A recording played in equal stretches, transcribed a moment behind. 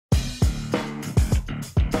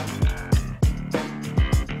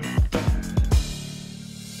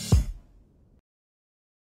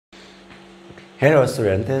Hello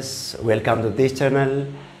students, welcome to this channel.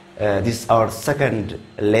 This is our second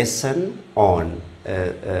lesson on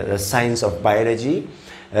the science of biology.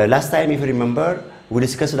 Last time, if you remember, we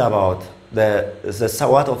discussed about the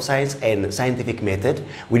what of science and scientific method.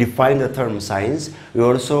 We defined the term science. We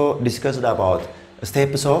also discussed about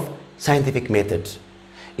steps of scientific method.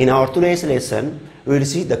 In our today's lesson, we will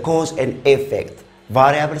see the cause and effect,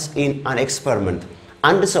 variables in an experiment.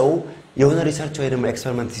 And so, የሆነ ሪሰርች ወይ ደግሞ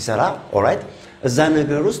ኤክስፐሪመንት ሲሰራ ኦልራይት እዛ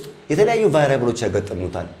ነገር ውስጥ የተለያዩ ቫሪያብሎች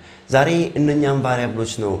ያጋጥሙታል ዛሬ እነኛም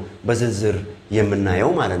ቫሪያብሎች ነው በዝርዝር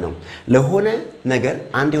የምናየው ማለት ነው ለሆነ ነገር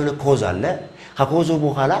አንድ የሆነ ኮዝ አለ ከኮዙ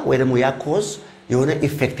በኋላ ወይ ደግሞ ያ ኮዝ የሆነ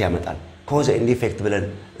ኢፌክት ያመጣል ኮዝ ኤንድ ኢፌክት ብለን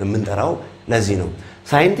የምንጠራው ለዚህ ነው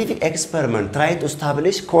scientific experiment try to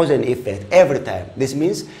establish cause and effect every time this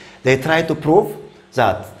means they try to prove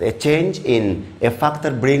that a change in a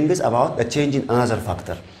factor brings about a change in another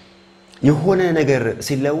factor የሆነ ነገር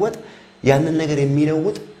ሲለወጥ ያንን ነገር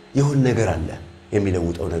የሚለውጥ የሆነ ነገር አለ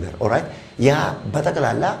የሚለውጠው ነገር ኦልራይት ያ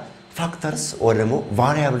በተቀላላ ፋክተርስ ወይ ደግሞ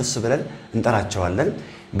ቫሪያብልስ ብለን እንጠራቸዋለን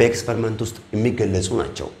በኤክስፐሪመንት ውስጥ የሚገለጹ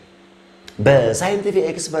ናቸው በሳይንቲፊክ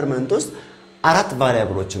ኤክስፐሪመንት ውስጥ አራት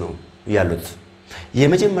ቫሪያብሎች ነው ያሉት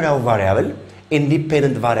የመጀመሪያው ቫሪያብል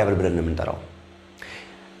ኢንዲፔንደንት ቫሪያብል ብለን እንጠራው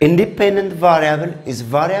independent variable is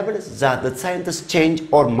variable that the scientists change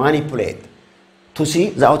or manipulate to see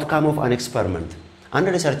the outcome of an experiment. And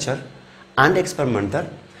a researcher and experimenter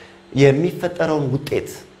የሚፈጠረውን ውጤት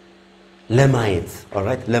ለማየት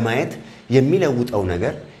alright ለማየት የሚለውጠው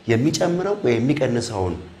ነገር የሚጨምረው ወይ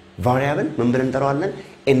የሚቀንሰውን variable ምን ብለን እንጠራዋለን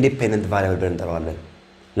independent variable ብለን እንጠራዋለን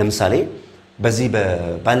ለምሳሌ በዚህ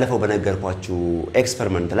ባለፈው በነገርኳችሁ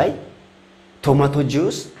ኤክስፐሪመንት ላይ ቶማቶ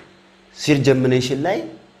ጁስ ሲድ ጀርሚኔሽን ላይ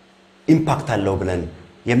ኢምፓክት አለው ብለን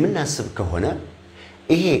የምናስብ ከሆነ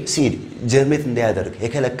ይሄ ሲድ ጀርሜት እንዲያደርግ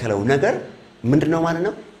የከለከለው ነገር ምንድነው ማለት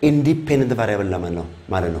ነው ኢንዲፔንደንት ቫሪያብል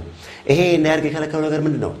ማለት ነው ይሄ እንዲያደርግ የከለከለው ነገር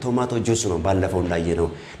ምንድነው ቶማቶ ጁስ ነው ባለፈው እንዳየነው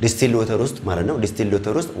ዲስቲል ዋተር ውስጥ ማለት ነው ዲስቲል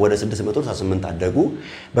ዋተር ውስጥ ወደ 668 አደጉ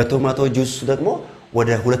በቶማቶ ጁስ ደግሞ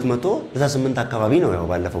ወደ 268 አካባቢ ነው ያው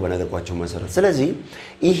ባለፈው በነገርኳችሁ መሰረት ስለዚህ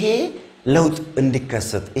ይሄ ለውጥ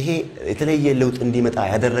እንዲከሰት ይሄ የተለየ ለውጥ እንዲመጣ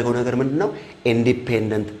ያደረገው ነገር ምንድነው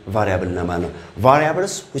independent variable ነው ማለት ነው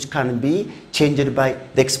variables which can be changed by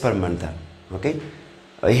the experimenter okay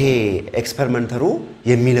ይሄ ኤክስፐሪመንተሩ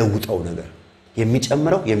የሚለውጠው ነገር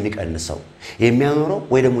የሚጨምረው የሚቀንሰው የሚያኖረው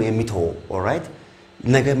ወይ ደግሞ የሚተው ኦልራይት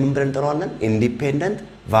ነገር ምን ብለን እንጠራዋለን independent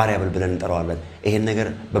variable ብለን እንጠራዋለን ይሄን ነገር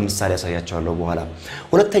በምሳሌ ያሳያችኋለሁ በኋላ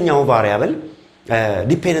ሁለተኛው variable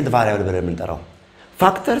dependent variable ብለን እንጠራው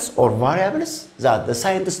factors or variables that the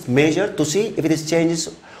scientists measure to see if it is changes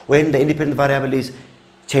when the independent variable is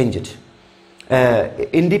changed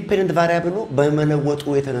independent variable በመለወጡ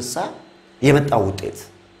የተነሳ የመጣው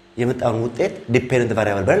ውጤት dependent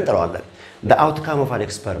variable ብለን እንጠራዋለን the outcome of an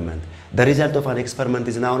experiment the result of an experiment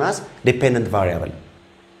is known as dependent variable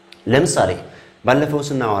ለምሳሌ ባለፈው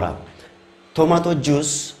ስናወራ ቶማቶ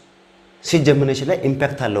ጁስ ሲድ ጀርሚኔሽን ላይ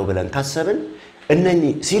ኢምፓክት አለው ብለን ካሰብን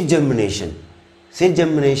እነኚህ seed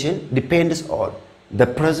germination depends on the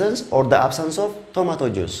presence or the absence of tomato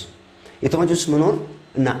juice. የቶማቶ ጁስ መኖር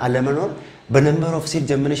እና አለመኖር በነምበር ኦፍ seed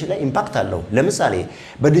germination ላይ ኢምፓክት አለው ለምሳሌ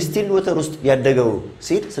በዲስቲል ዋተር ውስጥ ያደገው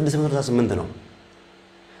seed 668 ነው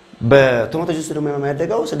በቶማቶ ጁስ ደግሞ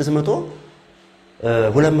ያደገው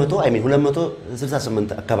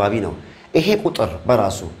 268 አካባቢ ነው ይሄ ቁጥር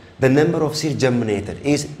በራሱ the number of seed germinated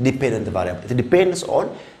is dependent variable it depends on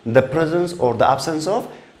the presence or the absence of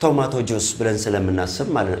ቶማቶ ጁስ ብለን ስለምናስብ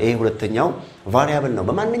ማለት ነው ይሄ ሁለተኛው ቫሪያብል ነው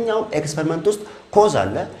በማንኛውም ኤክስፐሪመንት ውስጥ ኮዝ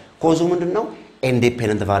አለ ኮዙ ምንድነው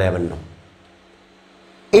ኢንዲፔንደንት ቫሪያብል ነው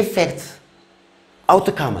ኢፌክት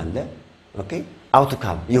አውትካም አለ ኦኬ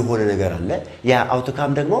አውትካም የሆነ ነገር አለ ያ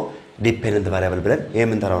አውትካም ደግሞ ዲፔንደንት ቫሪያብል ብለን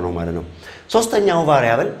የምንጠራው ነው ማለት ነው ሶስተኛው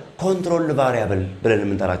ቫሪያብል ኮንትሮል ቫሪያብል ብለን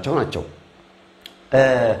የምንጠራቸው ናቸው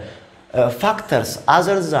factors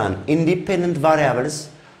other than independent variables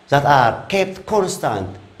that are kept constant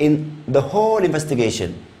in the whole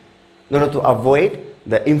investigation in order to avoid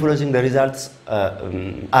the influencing the results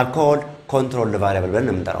are called controlled variable ብለን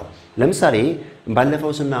እንጠራው ለምሳሌ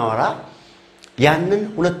ባለፈው ስናወራ ያንን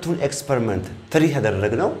ሁለቱን ኤክስፐሪመንት ትሪት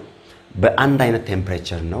ያደረግነው በአንድ አይነት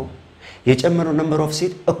ቴምፕሬቸር ነው የጨመረው ነምበር ኦፍ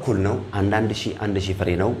ሲድ እኩል ነው 1000 ፍሬ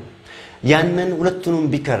ነው ያንን ሁለቱንም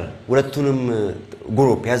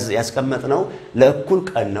ግሩፕ ያስቀመጥነው ለእኩል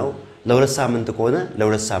ቀን ነው ለሁለት ሳምንት ከሆነ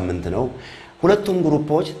ለሁለት ሳምንት ነው ሁለቱም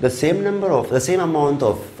ግሩፖች the same amount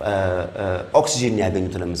of oxygen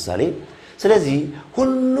ያገኙት ለምሳሌ ስለዚህ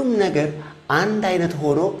ሁሉም ነገር አንድ አይነት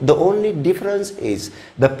ሆኖ the only difference is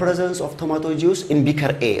the presence of tomato juice in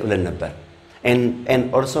beaker A ብለን ነበር and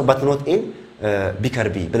also but not in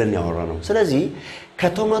ቢከርቢ ብለን ያወራነው ስለዚህ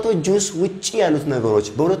ከቶማቶ ጁስ ውጪ ያሉት ነገሮች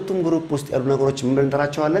በሁለቱም ግሩፕ ውስጥ ያሉ ነገሮች ምን ብለን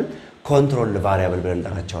እንጠራቸዋለን controlled variable ብለን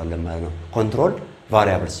እንጠራቸዋለን ማለት ነው controlled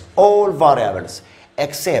variables all variables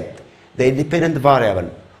except the independent variable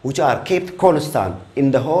which are kept constant in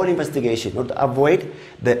the whole investigation or to avoid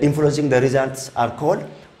the influencing the results are called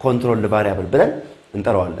controlled variable ብለን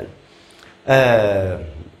እንጠራዋለን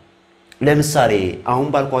ለምሳሌ አሁን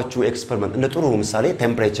ባልኳችሁ ኤክስፐሪመንት እንደ ጥሩ ምሳሌ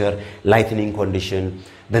ቴምፕሬቸር ላይትኒንግ ኮንዲሽን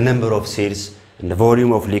the number of cells and the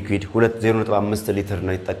volume of liquid 0.5 ሊትር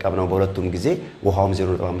ነው የተጠቀምነው በሁለቱም ጊዜ ውሃውም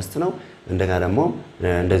 0.5 ነው እንደገና ደግሞ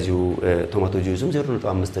እንደዚሁ ቶማቶ ጁስም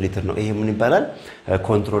 0.5 ሊትር ነው ይሄ ምን ይባላል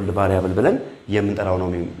ኮንትሮልድ ቫሪያብል ብለን የምንጠራው ነው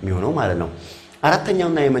የሚሆነው ማለት ነው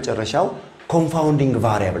አራተኛውና የመጨረሻው ኮንፋውንዲንግ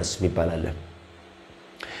ቫሪያብልስ ይባላል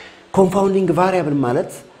ኮንፋውንዲንግ ቫሪያብል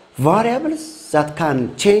ማለት variables that can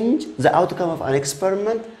change the outcome of an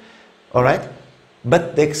experiment all right but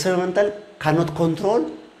the experimental cannot control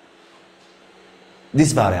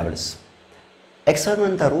these variables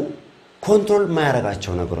experimental control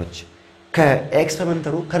ማያረጋቸው ነገሮች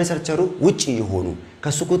ከኤክስፐሪመንተሩ ከሪሰርቸሩ ውጪ ይሆኑ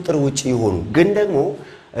ከሱ ቁጥር ውጪ ይሆኑ ግን ደግሞ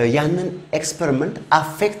ያንን ኤክስፐሪመንት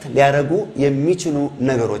አፌክት ሊያደርጉ የሚችሉ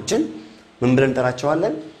ነገሮችን ምን ብለን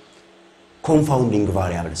እንጠራቸዋለን ኮንፋውንዲንግ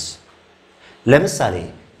ቫሪያብልስ ለምሳሌ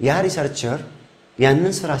ያ ሪሰርቸር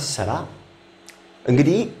ያንን ስራ ሲሰራ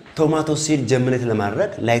እንግዲህ ቶማቶ ሲድ ጀርሚኔት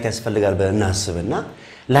ለማድረግ ላይት ያስፈልጋል በእናስብና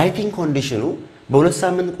ላይቲንግ ኮንዲሽኑ በሁለት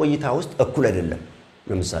ሳምንት ቆይታ ውስጥ እኩል አይደለም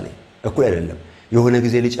ለምሳሌ እኩል አይደለም የሆነ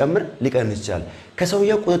ጊዜ ሊጨምር ሊቀንስ ይችላል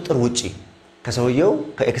ከሰውየው ቁጥጥር ውጪ ከሰውየው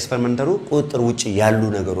ከኤክስፐሪመንተሩ ቁጥጥር ውጪ ያሉ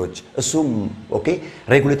ነገሮች እሱም ኦኬ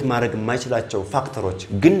ሬጉሌት ማድረግ የማይችላቸው ፋክተሮች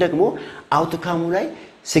ግን ደግሞ አውትካሙ ላይ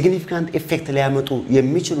ሲግኒፊካንት ኢፌክት ሊያመጡ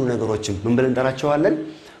የሚችሉ ነገሮችን ምን ብለን እንጠራቸዋለን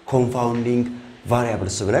ኮንፋውንዲንግ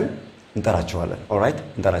ቫሪያብልስ ብለን እንጠራቸዋለን ኦልራይት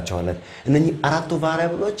እንጠራቸዋለን እነኚህ አራቱ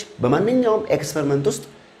ቫሪያብሎች በማንኛውም ኤክስፐሪመንት ውስጥ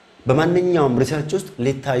በማንኛውም ሪሰርች ውስጥ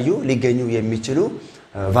ሊታዩ ሊገኙ የሚችሉ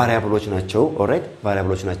ቫሪያብሎች ናቸው ኦልራይት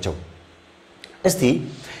ቫሪያብሎች ናቸው እስቲ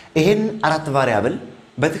ይሄን አራት ቫሪያብል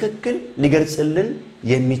በትክክል ሊገልጽልን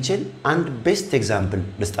የሚችል አንድ ቤስት ኤግዛምፕል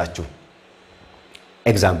ልስጣችሁ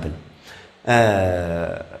ኤግዛምፕል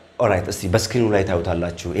ኦልራይት እስቲ በስክሪኑ ላይ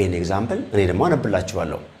ታዩታላችሁ ይሄን ኤግዛምፕል እኔ ደግሞ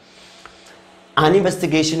አነብላችኋለሁ an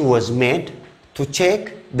investigation was made to check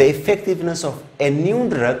the effectiveness of a new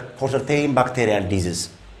drug for certain bacterial diseases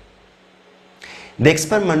the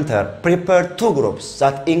experimenter prepared two groups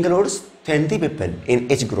that includes 20 people in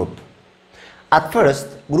each group at first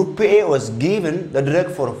group A was given the drug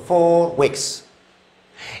for 4 weeks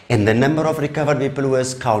and the number of recovered people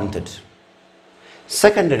was counted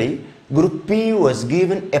secondly group B was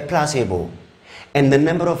given a placebo and the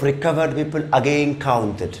number of recovered people again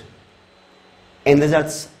counted and the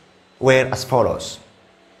results were as follows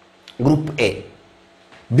group A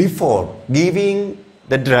before giving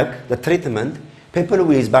the drug the treatment people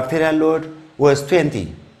with bacterial load was 20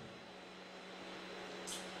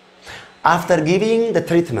 after giving the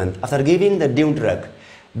treatment after giving the new drug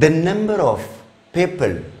the number of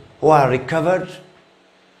people who are recovered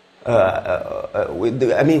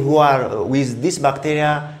who are with this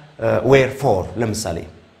bacteria were 4 ለምሳሌ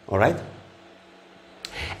all right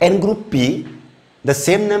and group B the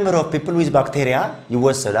same number of people with bacteria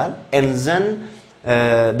ይወሰዳል and then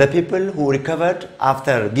the people who recovered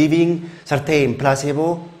after giving certain placebo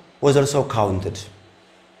was also counted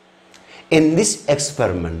in this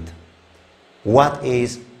experiment what is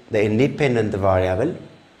the independent variable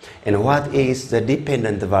and what is the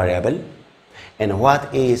dependent variable and what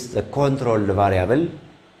is the controlled variable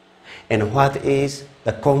and what is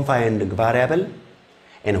the confined variable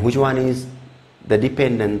and which one is the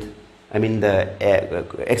dependent the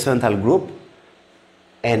experimental group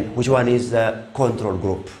and which one is the control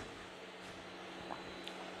group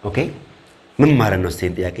okay ምን ማለት ነው እስቲ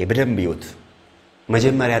ጥያቄ በደንብ ይዩት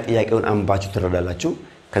መጀመሪያ ጥያቄውን አንባችሁ ትረዳላችሁ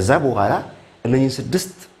ከዛ በኋላ እነኚህ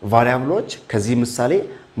 6 ቫሪያብሎች ከዚህ ምሳሌ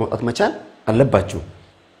ማውጣት መቻል አለባችሁ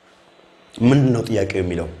ምንድነው ጥያቄው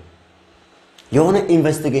የሚለው የሆነ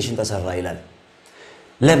ኢንቨስቲጌሽን ተሰራ ይላል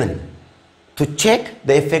ለምን to check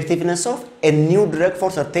the effectiveness of a new drug for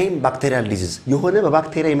certain bacterial disease የሆነ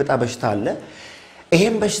በባክቴሪያ የመጣ በሽታ አለ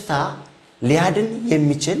ይሄን በሽታ ሊያድን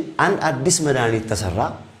የሚችል አንድ አዲስ መድኃኒት ተሰራ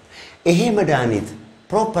ይሄ መድኃኒት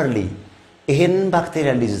ፕሮፐርሊ ይሄን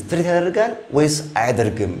ባክቴሪያል ዲዚዝ ትሪት ያደርጋል ወይስ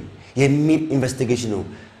አያደርግም የሚል ኢንቨስቲጌሽን ነው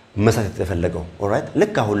መስራት የተፈለገው ኦልራይት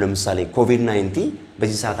ልክ አሁን ለምሳሌ ኮቪድ-19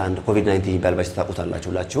 በዚህ ሰዓት አንድ ኮቪድ-19 የሚባል በሽታ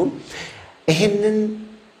ታውቁታላችሁ ይሄንን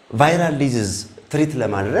ቫይራል ዲዚዝ ትሪት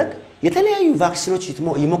ለማድረግ የተለያዩ ቫክሲኖች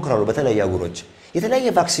ይሞክራሉ በተለያዩ አገሮች የተለያየ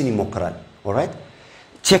ቫክሲን ይሞክራል ኦልራይት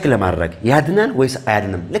ቼክ ለማድረግ ያድናል ወይስ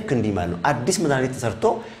አያድንም ልክ እንዲህ ማለት ነው አዲስ መድኃኒት ተሰርቶ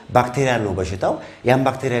ባክቴሪያ ነው በሽታው ያን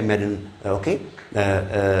ባክቴሪያ የሚያድን ኦኬ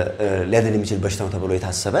ሊያድን የሚችል በሽታው ተብሎ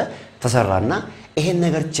የታሰበ ተሰራና ይሄን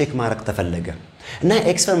ነገር ቼክ ማድረግ ተፈለገ እና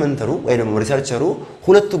ኤክስፐሪመንተሩ ወይ ደግሞ ሪሰርቸሩ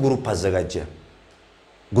ሁለት ግሩፕ አዘጋጀ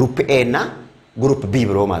ግሩፕ ኤ እና ግሩፕ ቢ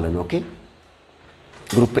ብሎ ማለት ነው ኦኬ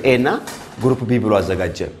ግሩፕ ኤ እና ግሩፕ ቢ ብሎ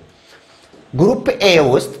አዘጋጀ ግሩፕ ኤ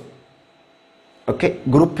ውስጥ ኦኬ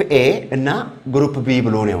ግሩፕ ኤ እና ግሩፕ ቢ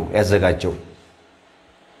ብሎ ነው ያዘጋጀው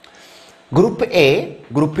ግሩፕ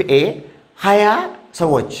ኤ 20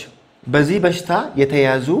 ሰዎች በዚህ በሽታ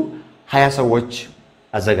የተያዙ 20 ሰዎች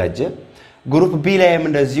አዘጋጀ ግሩፕ ቢ ላይም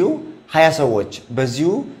እንደዚሁ 20 ሰዎች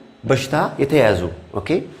በዚሁ በሽታ የተያዙ ኦኬ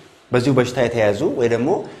በዚሁ በሽታ የተያዙ ወይ ደግሞ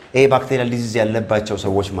ኤ ባክቴሪያል ዲዚዝ ያለባቸው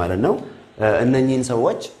ሰዎች ማለት ነው እነኚህን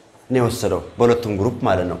ሰዎች ነው ወሰደው በሁለቱም ግሩፕ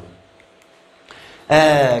ማለት ነው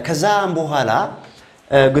ከዛም በኋላ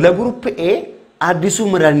ለግሩፕ ኤ አዲሱ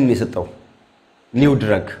መድኃኒት ነው የሰጠው ኒው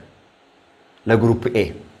ድረግ ለግሩፕ ኤ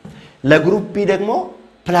ለግሩፕ ቢ ደግሞ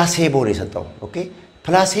ፕላሴቦ ነው የሰጠው ኦኬ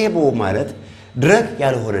ፕላሴቦ ማለት ድረግ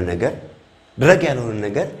ያልሆነ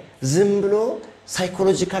ነገር ዝም ብሎ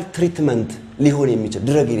ሳይኮሎጂካል ትሪትመንት ሊሆን የሚችል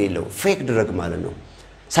ድረግ የሌለው ፌክ ድረግ ማለት ነው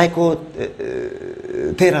ሳይኮ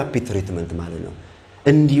ቴራፒ ትሪትመንት ማለት ነው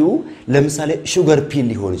እንዲሁ ለምሳሌ ሹገር ፒል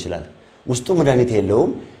ሊሆን ይችላል ውስጡ መድኃኒት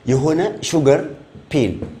የለውም የሆነ ሹገር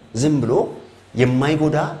ፒል ዝም ብሎ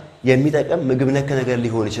የማይጎዳ የሚጠቀም ምግብ ነክ ነገር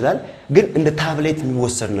ሊሆን ይችላል ግን እንደ ታብሌት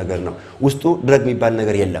የሚወሰድ ነገር ነው ውስጡ ድረግ የሚባል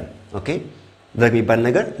ነገር የለም ኦኬ ድረግ የሚባል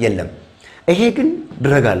ነገር የለም ይሄ ግን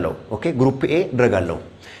ድረግ አለው ኦኬ ግሩፕ ኤ ድረግ አለው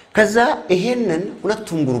ከዛ ይሄንን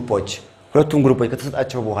ሁለቱም ግሩፖች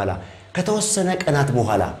ከተሰጣቸው በኋላ ከተወሰነ ቀናት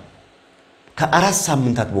በኋላ ከአራት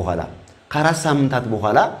ሳምንታት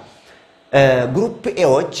በኋላ ግሩፕ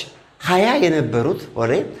ኤዎች 20 የነበሩት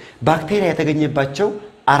ወሬ ባክቴሪያ የተገኘባቸው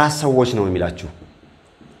 4 ሰዎች ነው የሚላችሁ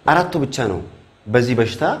አራቱ ብቻ ነው በዚህ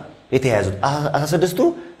በሽታ የተያዙት 16ቱ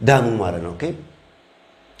ዳኑ ማለት ነው ኦኬ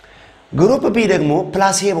ግሩፕ ቢ ደግሞ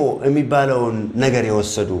ፕላሴቦ የሚባለውን ነገር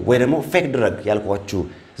የወሰዱ ወይ ደግሞ ፌክ ድረግ ያልኳችሁ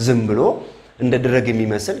ዝም ብሎ እንደ ድረግ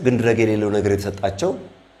የሚመስል ግን ድረግ የሌለው ነገር የተሰጣቸው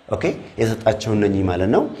ኦኬ የተሰጣቸው እነኚህ ማለት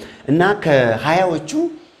ነው እና ከ20ዎቹ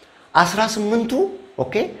 18ቱ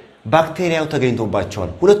ኦኬ ባክቴሪያው ተገኝቶባቸዋል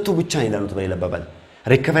ሁለቱ ብቻ ነው ይላሉት በሌለባባል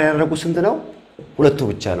ሪከቨሪ ያደረጉ ስንት ነው ሁለቱ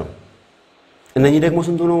ብቻ ነው እነኚህ ደግሞ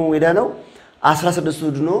ስንቱ ነው የዳነው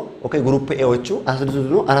 16ቱ ነው ኦኬ ግሩፕ ኤዎቹ 16ቱ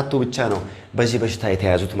ነው አራቱ ብቻ ነው በዚህ በሽታ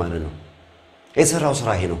የተያዙት ማለት ነው የሰራው ስራ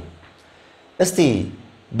ይሄ ነው እስቲ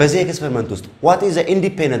በዚህ ኤክስፐሪመንት ውስጥ what is the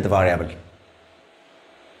independent variable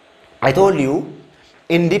I told you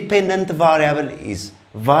independent variable is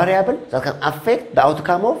variable that can affect the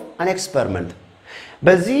outcome of an experiment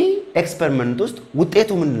በዚህ ኤክስፐሪመንት ውስጥ ውጤቱ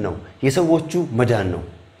ምንድነው የሰዎቹ መዳን ነው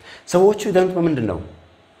ሰዎቹ የዳኑት በምንድነው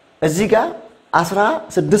እዚህ ጋር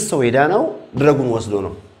 16 ሰው የዳነው ድረጉን ወስዶ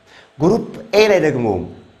ነው ግሩፕ ኤ ላይ ደግሞ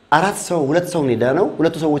 2 ሰው የዳነው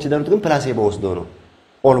ሁለቱ ሰዎች የዳኑት ግን ፕላሴቦ ወስዶ ነው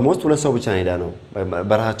ኦልሞስት ሁለት ሰው ብቻ ነው የዳነው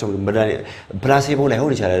በራሳቸው ፕላሴቦ ላይ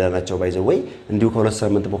ሆነ ይችላል ያዳናቸው ባይዘው ወይ እንዲሁ ከሁለት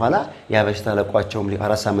ሳምንት በኋላ ያ በሽታ ለቋቸው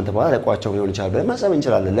 4 ሳምንት በኋላ ለቋቸው ሊሆን ይችላል ብለን ማሰብ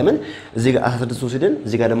እንችላለን ለምን እዚህ ጋር 16 ሲድን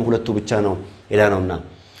እዚህ ጋር ደግሞ ሁለቱ ብቻ ነው የዳነውና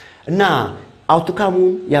እና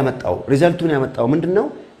አውትካሙን ያመጣው ሪዛልቱን ያመጣው ምንድነው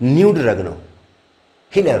ኒው ድረግ ነው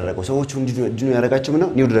ሂል ያደረገው ሰዎቹ እንዲሁ ያደረጋቸው ነው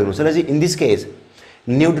ኒው ድረግ ነው ስለዚህ in this case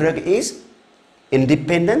new drug is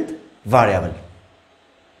independent variable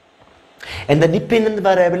and the dependent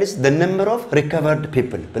variable is the number of recovered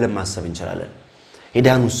people ብለን ማሰብ እንችላለን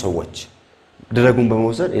የዳኑ ሰዎች ድረጉን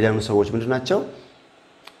በመውሰድ የዳኑ ሰዎች ምንድናቸው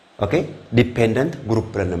ኦኬ ዲፔንደንት ግሩፕ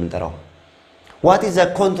ብለን የምንጠራው what is the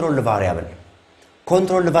controlled variable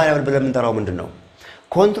ብለን የምንጠራው ምንድነው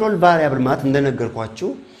controlled variable ማለት እንደነገርኳችሁ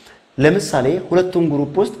ለምሳሌ ሁለቱም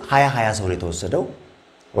ግሩፕ ውስጥ 20 ሰው ነው የተወሰደው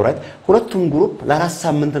ኦራይት ሁለቱም ግሩፕ ለአራት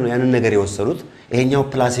ሳምንት ነው ያንን ነገር የወሰዱት ይሄኛው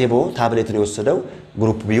ፕላሴቦ ታብሌት ነው የወሰደው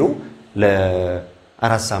ግሩፕ ቢዩ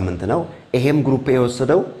ለአራት ሳምንት ነው ይሄም ግሩፕ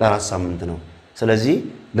የወሰደው ለአራት ሳምንት ነው ስለዚህ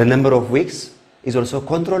the number of weeks is also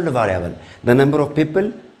controlled variable the number of people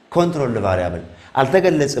controlled variable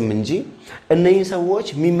አልተገለጸም እንጂ እነዚህ ሰዎች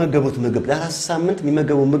የሚመገቡት ምግብ ለአራት ሳምንት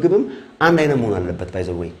የሚመገቡ ምግብም አንድ አይነት መሆን አለበት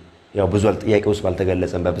ባይዘው ወይ ያው ብዙ ጥያቄ ውስጥ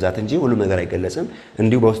ባልተገለጸም በብዛት እንጂ ሁሉ ነገር አይገለጽም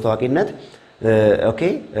እንዲሁ በውስጣዋቂነት ኦኬ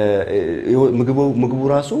ምግቡ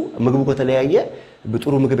ራሱ ምግቡ ከተለያየ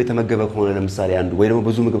በጥሩ ምግብ የተመገበ ከሆነ ለምሳሌ አንዱ ወይ ደግሞ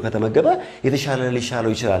ብዙ ምግብ ከተመገበ የተሻለ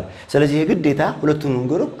ሊሻለው ይችላል ስለዚህ የግዴታ ሁለቱንም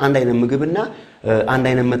ግሩፕ አንድ አይነት ምግብና አንድ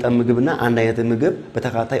አይነት መጠን ምግብና አንድ አይነት ምግብ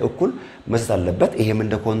በተካታይ እኩል መስጠት አለበት ይሄም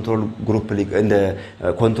እንደ ኮንትሮል ግሩፕ እንደ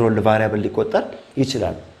ኮንትሮል ቫሪያብል ሊቆጠር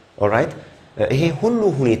ይችላል ኦልራይት ይሄ ሁሉ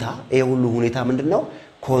ሁኔታ ምንድነው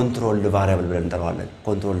ኮንትሮል ቫሪያብል ብለን እንጠራዋለን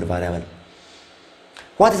ኮንትሮል ቫሪያብል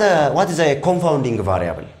What is a confounding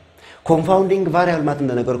variable? Confounding variable ማለት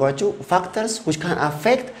እንደነገርኳችሁ factors which can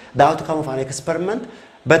affect the outcome of an experiment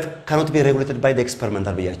but cannot be regulated by the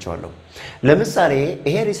experimental ብያቸዋለሁ ለምሳሌ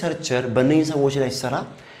ይሄ ሪሰርቸር በእነዚህ ሰዎች ላይ ሲሰራ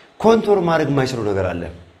ኮንትሮል ማድረግ የማይችለው ነገር አለ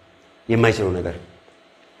የማይችለው ነገር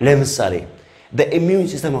ለምሳሌ the immune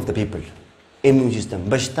system of the people immune system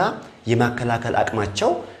በሽታ የማከላከል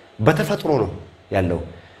አቅማቸው በተፈጥሮ ነው ያለው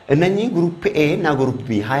እነኚህ ግሩፕ A እና ግሩፕ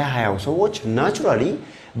B 20 ሰዎች ናቹራሊ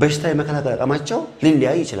በሽታ የመከላከል አቅማቸው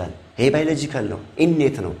ሊለያይ ይችላል ይሄ ባዮሎጂካል ነው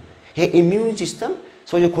ኢኔት ነው ይሄ ኢሚዩን ሲስተም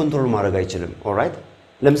ሰው የኮንትሮል ማድረግ አይችልም ኦልራይት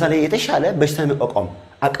ለምሳሌ የተሻለ በሽታ የመቋቋም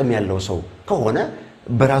አቅም ያለው ሰው ከሆነ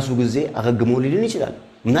በራሱ ጊዜ አገግሞ ሊድን ይችላል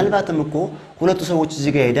ምናልባትም እኮ ሁለቱ ሰዎች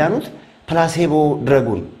እዚህ ጋር የዳኑት ፕላሴቦ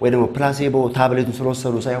ድረጉን ወይ ደግሞ ፕላሴቦ ታብሌቱን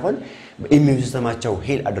ስለወሰዱ ሳይሆን ኢሚዩን ሲስተማቸው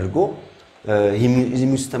ሂል አድርጎ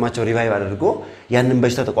ኢሚዩን ሲስተማቸው ሪቫይቭ አድርጎ ያንን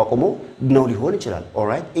በሽታ ተቋቁሞ ነው ሊሆን ይችላል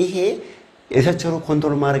ኦልራይት ይሄ የሰቸሩ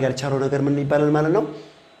ኮንትሮል ማድረግ ያልቻለው ነገር ምን ይባላል ማለት ነው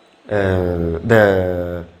the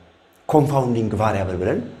confounding variable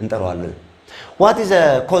ብለን እንጠራዋለን what is a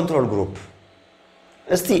control group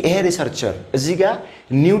እስቲ ይሄ ሪሰርቸር እዚህ ጋር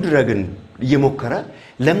ኒው ድረግን እየሞከረ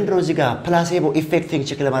ለምንድነው እዚህ ጋር ፕላሴቦ ኢፌክቲንግ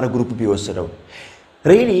ቼክ ለማድረግ ግሩፕ ቢወሰደው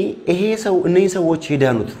ሪሊ ይሄ ሰው እነዚህ ሰዎች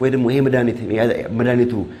ሄዳኑት ወይ ደግሞ ይሄ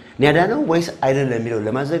መድኃኒቱ ያዳነው ወይስ አይደለም የሚለው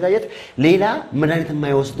ለማዘጋጀት ሌላ መድኃኒት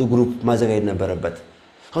የማይወስድ ግሩፕ ማዘጋጀት ነበረበት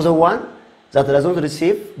so the one that doesn't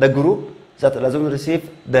receive the group that doesn't receive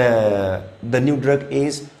the new drug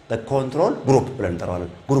is the control group ብለን እንጠራዋለን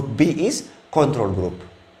group B is control group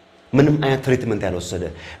ምንም አይነት ትሪትመንት ያልወሰደ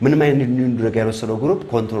ምንም አይነት new drug ያልወሰደው group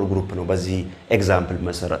control group ነው በዚህ ኤግዛምፕል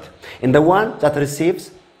መሰረት and the one that receives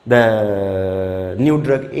the new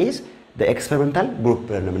drug is the experimental group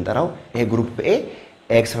ብለን እንጠራው ይሄ group A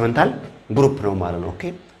experimental group ነው ማለት ነው ኦኬ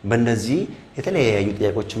በእነዚህ የተለያዩ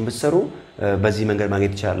ጥያቄዎችን ብትሰሩ በዚህ መንገድ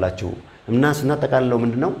ማግኘት ይችላልላችሁ እና ስናጠቃልለው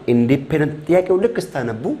ምንድነው ኢንዲፔንደንት ጥያቄው ልክ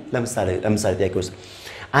ስታነቡ ለምሳሌ ጥያቄው ውስጥ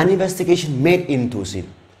an investigation made into scene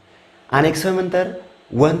an experimenter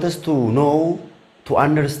wants to know to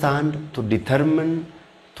understand to determine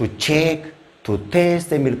to check to test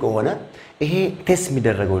የሚል ከሆነ ይሄ ቴስት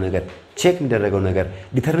የሚደረገው ነገር ቼክ የሚደረገው ነገር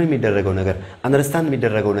ዲተርሚን የሚደረገው ነገር አንደርስታንድ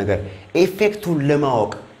የሚደረገው ነገር ኢፌክቱን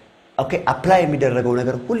ለማወቅ ኦኬ አፕላይ የሚደረገው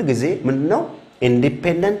ነገር ሁሉ ጊዜ ምንድነው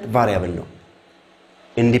ኢንዲፔንደንት ቫሪያብል ነው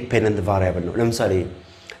independent variable ነው ለምሳሌ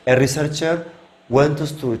a researcher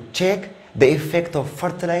wants to check the effect of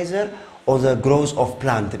fertilizer on the growth of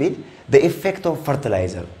plant with the effect of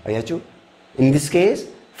fertilizer አያችሁ in this case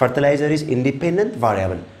fertilizer is independent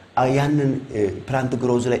variable ያንን plant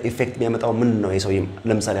growth ላይ effect የሚያመጣው ምን ነው የሰው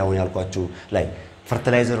ለምሳሌ አሁን ያልኳችሁ ላይ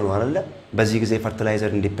fertilizer ነው አይደለ በዚህ ጊዜ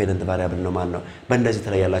fertilizer independent variable ነው ማለት ነው በእንደዚህ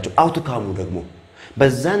ተለያላችሁ አውትካሙ ደግሞ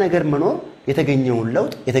በዛ ነገር መኖር የተገኘውን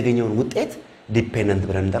ለውጥ የተገኘውን ውጤት ዲፔንደንት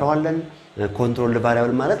ብለን እንጠራዋለን ኮንትሮል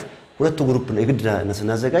ቫሪያብል ማለት ሁለቱ ግሩፕ ነው የግድ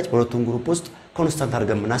እናዘጋጅ ሁለቱም ግሩፕ ውስጥ ኮንስታንት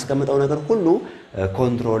አድርገን እናስቀምጠው ነገር ሁሉ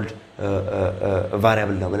ኮንትሮል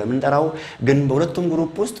ቫሪያብል ነው ብለን እንጠራው ግን በሁለቱም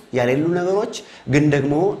ግሩፕ ውስጥ ያለሉ ነገሮች ግን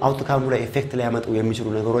ደግሞ አውትካሙ ላይ ኢፌክት ላይ ያመጡ የሚችሉ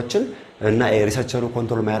ነገሮችን እና ሪሰርቸሩ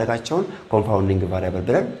ኮንትሮል ማያደርጋቸውን ኮንፋውንዲንግ ቫሪያብል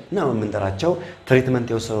ብለን ነው የምንጠራቸው ትሪትመንት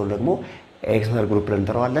የወሰደው ደግሞ ኤክስተርናል ግሩፕ ብለን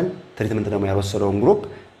እንጠራዋለን ትሪትመንት ደግሞ ያልወሰደውን ግሩፕ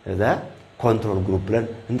control group ብለን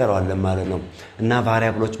እንጠራዋለን ማለት ነው እና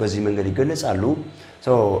ቫሪያብሎች በዚህ መንገድ ይገለጻሉ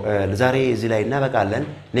so ለዛሬ እዚህ ላይ እናበቃለን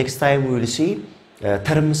next time we will see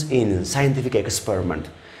terms in scientific experiment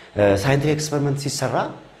scientific experiment ሲሰራ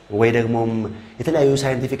ወይ ደግሞ የተለያዩ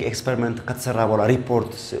scientific experiment ከተሰራ በኋላ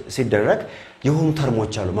ሪፖርት ሲደረግ የሆኑ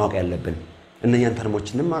ተርሞች አሉ ማወቅ ያለብን እነኛን ተርሞች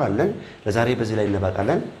እንማራለን ለዛሬ በዚህ ላይ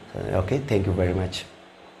እናበቃለን okay thank you very much